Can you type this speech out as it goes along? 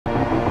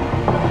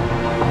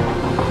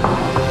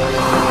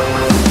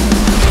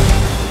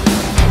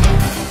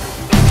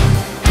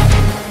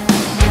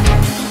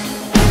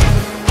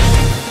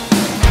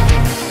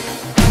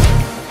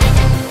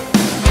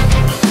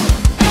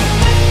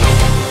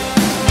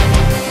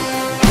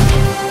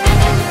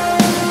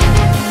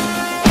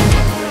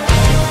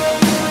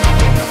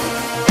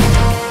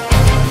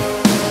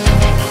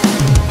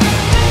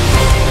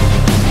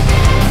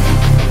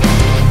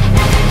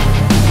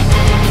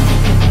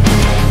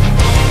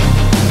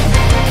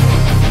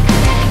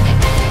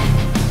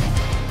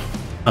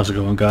How's it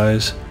going,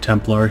 guys?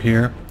 Templar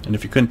here, and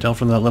if you couldn't tell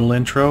from that little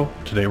intro,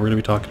 today we're going to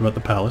be talking about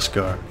the Palace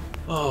Guard.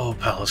 Oh,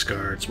 Palace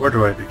Guards, where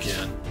do I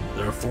begin?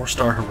 They're a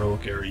 4-star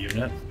heroic area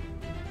unit.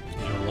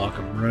 You unlock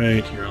them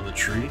right here on the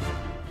tree.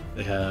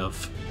 They have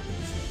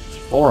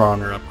 4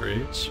 honor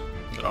upgrades.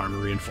 Got armor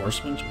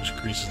reinforcement, which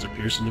increases their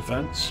piercing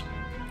defense.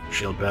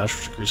 Shield bash,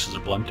 which increases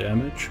their blunt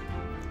damage.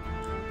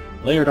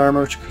 Layered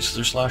armor, which increases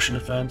their slashing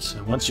defense,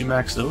 and once you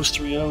max those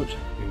 3 out,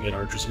 you can get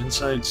Archer's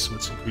Insights,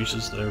 which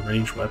increases their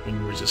ranged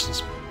weapon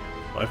resistance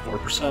by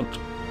 4%. You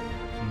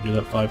can do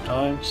that 5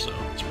 times, so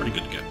it's pretty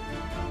good to get.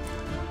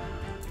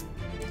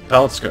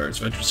 Palace Guards,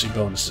 Veterancy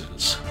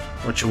bonuses.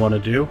 What you want to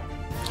do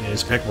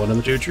is pick one of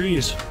the 2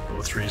 trees.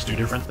 Both trees do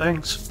different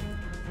things.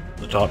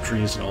 The top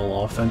tree is an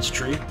all-offense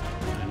tree,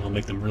 and it'll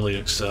make them really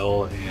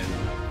excel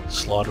in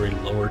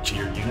slaughtering lower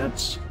tier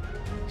units.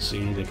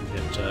 See, they can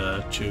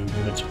hit 2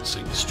 units with a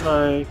single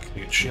strike, they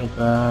get shield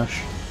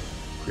bash,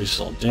 increases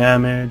all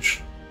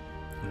damage,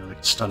 they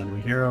can stun enemy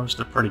heroes,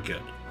 they're pretty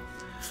good.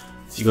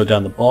 If you go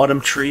down the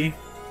bottom tree,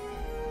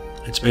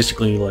 it's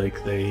basically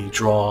like they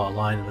draw a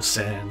line in the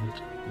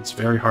sand. It's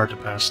very hard to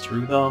pass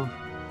through them,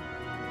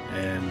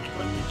 and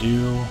when you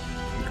do,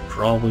 you're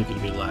probably going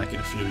to be lacking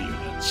a few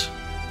units.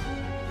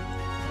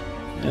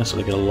 Yeah, so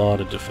they get a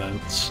lot of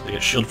defense. They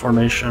get shield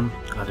formation.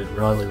 I didn't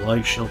really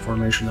like shield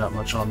formation that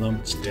much on them.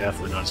 It's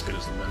definitely not as good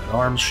as the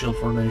men-at-arms shield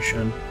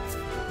formation,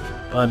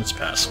 but it's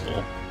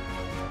passable.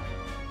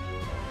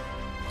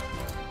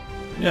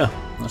 Yeah,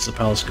 that's the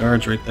Palace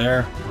Guards right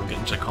there. We'll get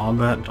into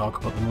combat and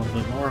talk about them a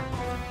little bit more.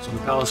 So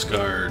the Palace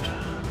Guard,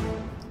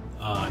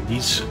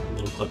 these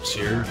little clips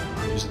here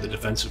are using the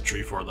defensive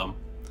tree for them.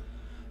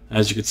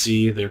 As you can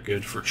see, they're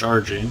good for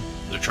charging.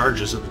 Their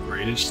charge isn't the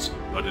greatest,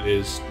 but it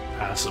is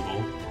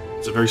passable.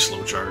 It's a very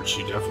slow charge, so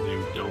you definitely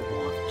don't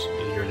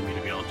want your enemy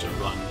to be able to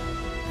run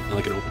in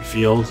like an open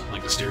field.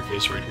 Like the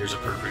staircase right here is a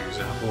perfect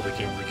example. They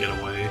can't really get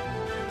away,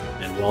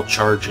 and while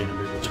charging,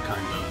 I'm able to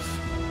kind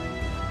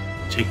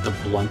of take the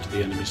blunt of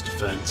the enemy's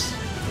defense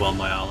while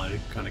my ally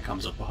kind of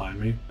comes up behind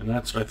me. And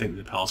that's what I think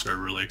the Palace Guard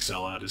really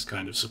excel at, is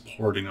kind of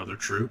supporting other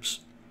troops.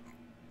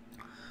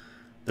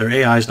 Their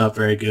AI is not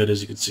very good,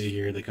 as you can see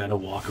here. They kind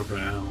of walk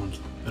around.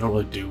 They don't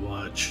really do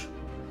much.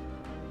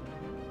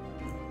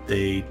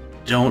 They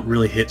don't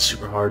really hit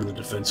super hard in the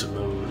defensive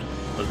mode,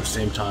 but at the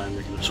same time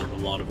they can absorb a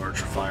lot of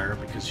archer fire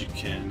because you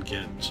can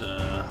get,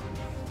 I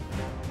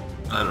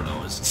don't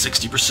know, is it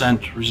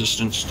 60%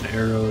 resistance to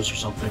arrows or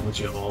something once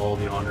you have all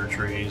the honor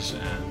trees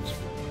and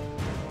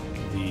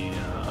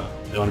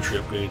the honor tree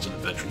upgrades and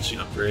the veterancy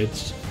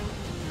upgrades.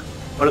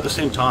 But at the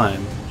same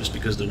time, just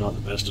because they're not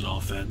the best at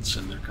offense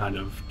and they're kind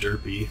of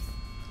derpy,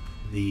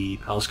 the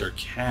Palace Guard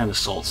can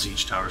assault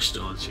siege towers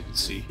still, as you can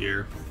see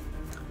here.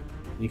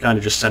 You kind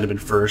of just send them in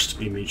first,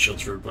 be meat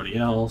shields for everybody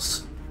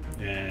else,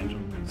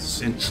 and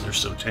since they're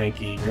so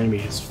tanky, your enemy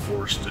is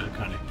forced to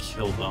kind of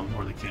kill them,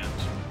 or they can't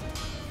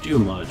do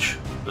much.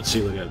 But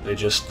see, look at, they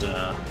just,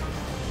 their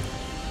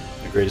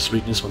greatest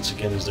weakness, once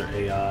again, is their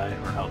AI,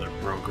 or how they're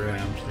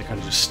programmed. They kind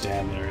of just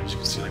stand there. As you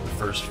can see, like the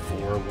first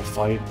 4 will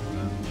fight, and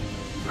then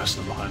the rest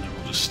of them behind them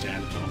will just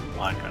stand until the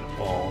line kind of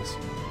falls.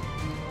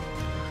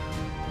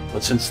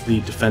 But since the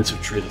defensive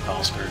tree of the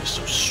Palace Guard is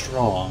so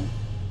strong,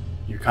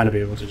 you're kind of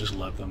able to just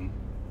let them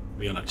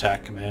be on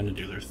attack command and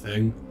do their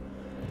thing.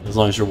 As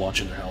long as you're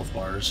watching their health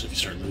bars, if you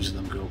start losing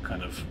them, go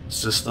kind of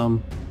assist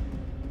them.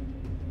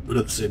 But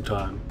at the same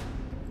time,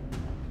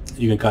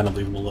 you can kind of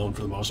leave them alone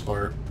for the most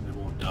part. They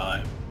won't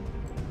die.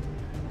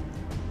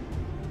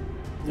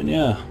 And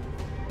yeah,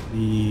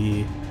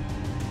 the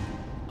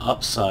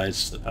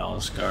upsides to the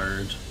Palace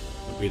Guard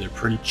would be they're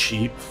pretty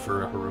cheap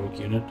for a heroic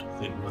unit. I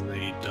think when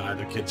they die,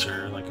 their kits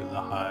are like in the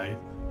high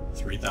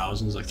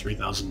 3000s, like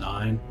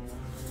 3009.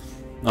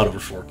 Not over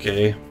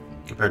 4K,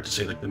 compared to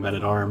say like the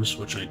men-at-arms,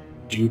 which I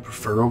do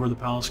prefer over the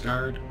Palace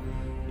Guard.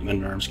 The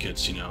men-at-arms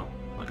kits, you know,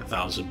 like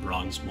 1,000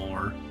 bronze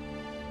more.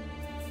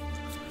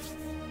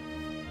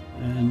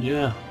 And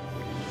yeah,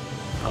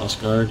 Palace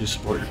Guard, you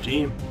support your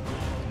team,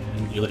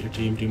 and you let your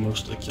team do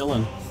most of the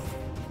killing.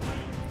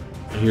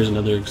 And here's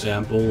another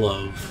example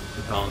of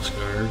the Palace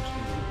Guard,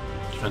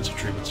 defensive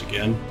treatments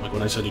again. Like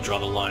when I said you draw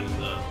the line in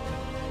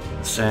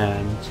the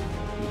sand,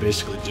 you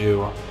basically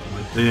do.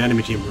 Like the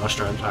enemy team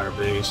rushed our entire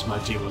base. My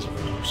team wasn't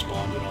really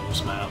responding on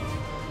this map.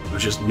 It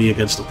was just me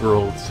against the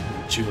world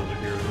and 2 other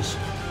heroes.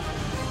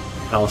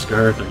 Palace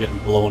Guard, they're getting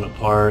blown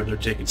apart. They're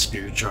taking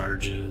spear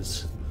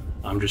charges.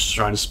 I'm just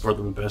trying to support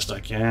them the best I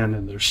can,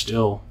 and they're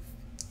still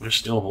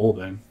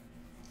holding.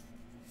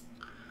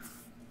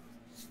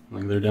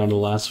 Like they're down to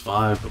the last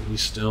 5, but we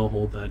still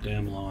hold that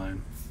damn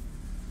line.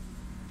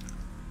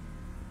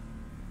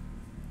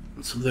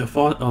 So the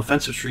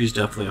offensive tree is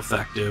definitely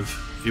effective.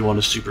 If you want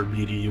a super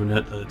meaty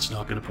unit that's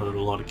not going to put out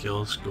a lot of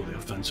kills, go the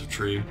offensive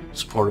tree.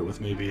 Support it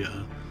with maybe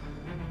a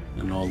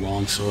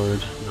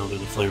longsword. I know they're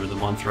the flavor of the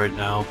month right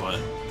now, but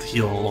the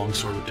heal on a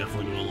longsword would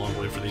definitely go a long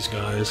way for these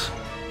guys.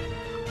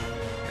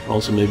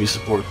 Also maybe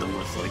support them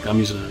with, like, I'm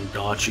using an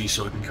Udachi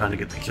so I can kind of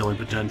get the killing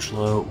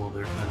potential out while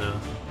they're kind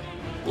of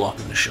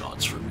blocking the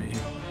shots for me.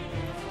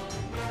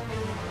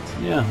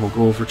 Yeah, we'll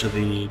go over to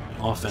the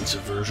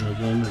offensive version of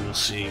them and we'll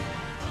see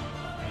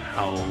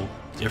how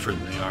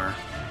different they are.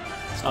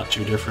 It's not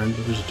too different,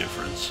 but there's a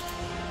difference.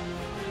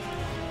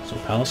 So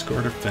Palace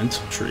Guard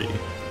Offensive Tree.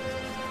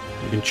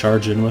 You can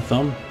charge in with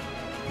them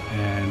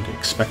and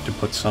expect to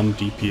put some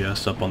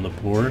DPS up on the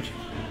board.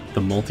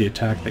 The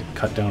multi-attack, they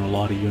cut down a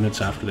lot of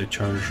units after they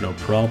charge, no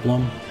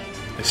problem.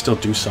 They still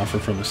do suffer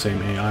from the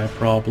same AI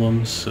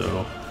problems,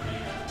 so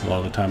a lot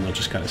of the time they'll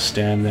just kind of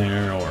stand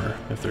there, or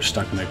if they're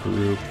stuck in a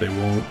group, they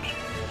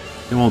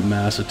won't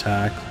mass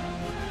attack.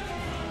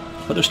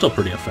 But they're still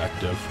pretty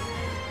effective.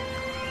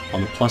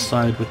 On the plus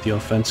side with the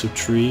offensive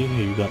tree,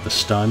 you got the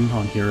stun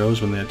on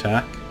heroes when they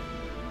attack.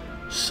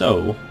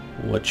 So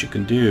what you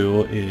can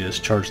do is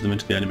charge them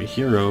into the enemy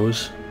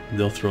heroes.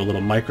 They'll throw a little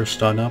micro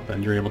stun up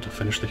and you're able to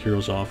finish the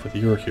heroes off with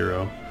your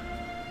hero.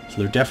 So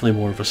they're definitely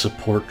more of a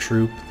support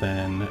troop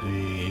than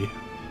a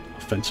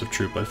offensive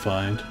troop, I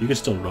find. You can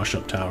still rush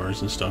up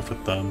towers and stuff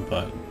with them,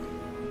 but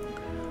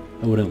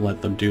I wouldn't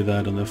let them do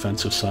that on the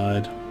offensive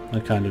side.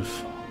 I kind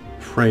of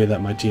pray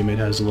that my teammate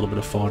has a little bit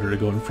of fodder to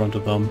go in front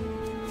of them.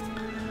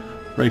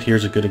 Right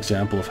here's a good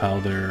example of how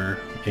their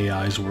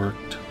AIs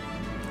worked,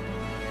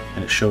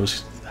 and it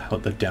shows how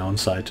the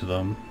downside to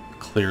them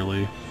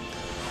clearly.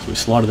 So we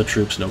slaughter the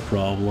troops, no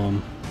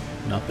problem.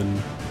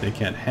 Nothing they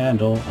can't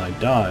handle. I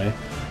die.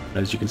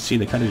 But as you can see,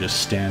 they kind of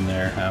just stand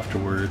there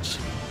afterwards.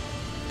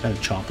 Kind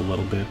of chop a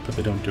little bit, but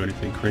they don't do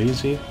anything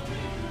crazy.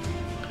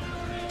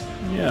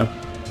 Yeah,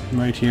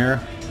 right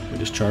here, we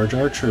just charge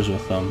archers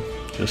with them.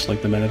 Just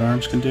like the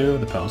men-at-arms can do,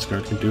 the Palace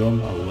Guard can do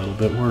them a little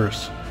bit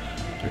worse.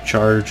 Their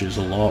charge is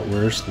a lot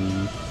worse than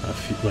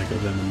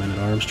the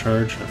men-at-arms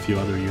charge. A few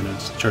other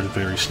units charge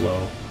very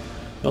slow.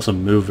 They also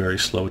move very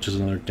slow, which is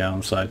another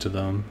downside to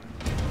them.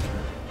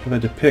 If I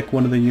had to pick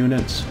one of the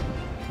units,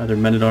 either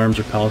men-at-arms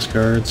or Palace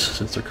Guards,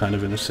 since they're kind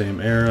of in the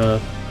same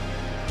era,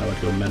 I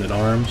would go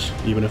men-at-arms.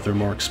 Even if they're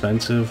more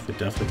expensive, they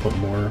definitely put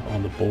more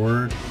on the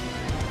board.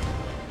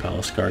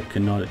 Palace Guard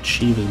cannot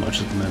achieve as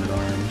much as the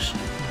men-at-arms.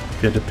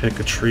 If you had to pick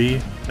a tree,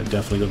 I'd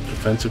definitely go the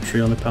defensive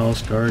tree on the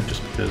Palace Guard,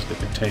 just because they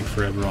can tank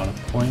forever on a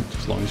point,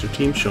 as long as your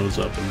team shows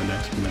up in the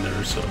next minute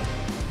or so.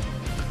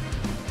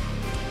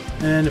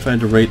 And if I had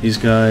to rate these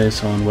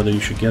guys on whether you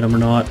should get them or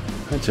not,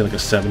 I'd say like a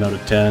 7 out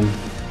of 10.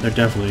 They're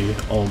definitely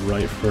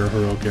alright for a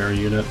heroic era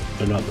unit.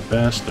 They're not the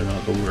best, they're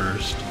not the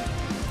worst.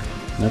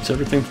 And that's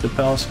everything for the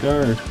Palace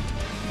Guard.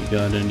 If you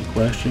got any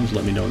questions,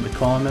 let me know in the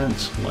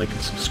comments. Like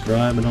and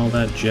subscribe and all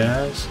that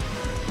jazz.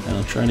 And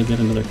I'll try to get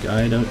another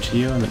guide out to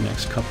you in the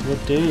next couple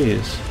of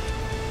days.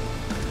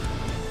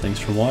 Thanks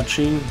for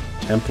watching.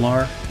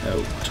 Templar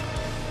out.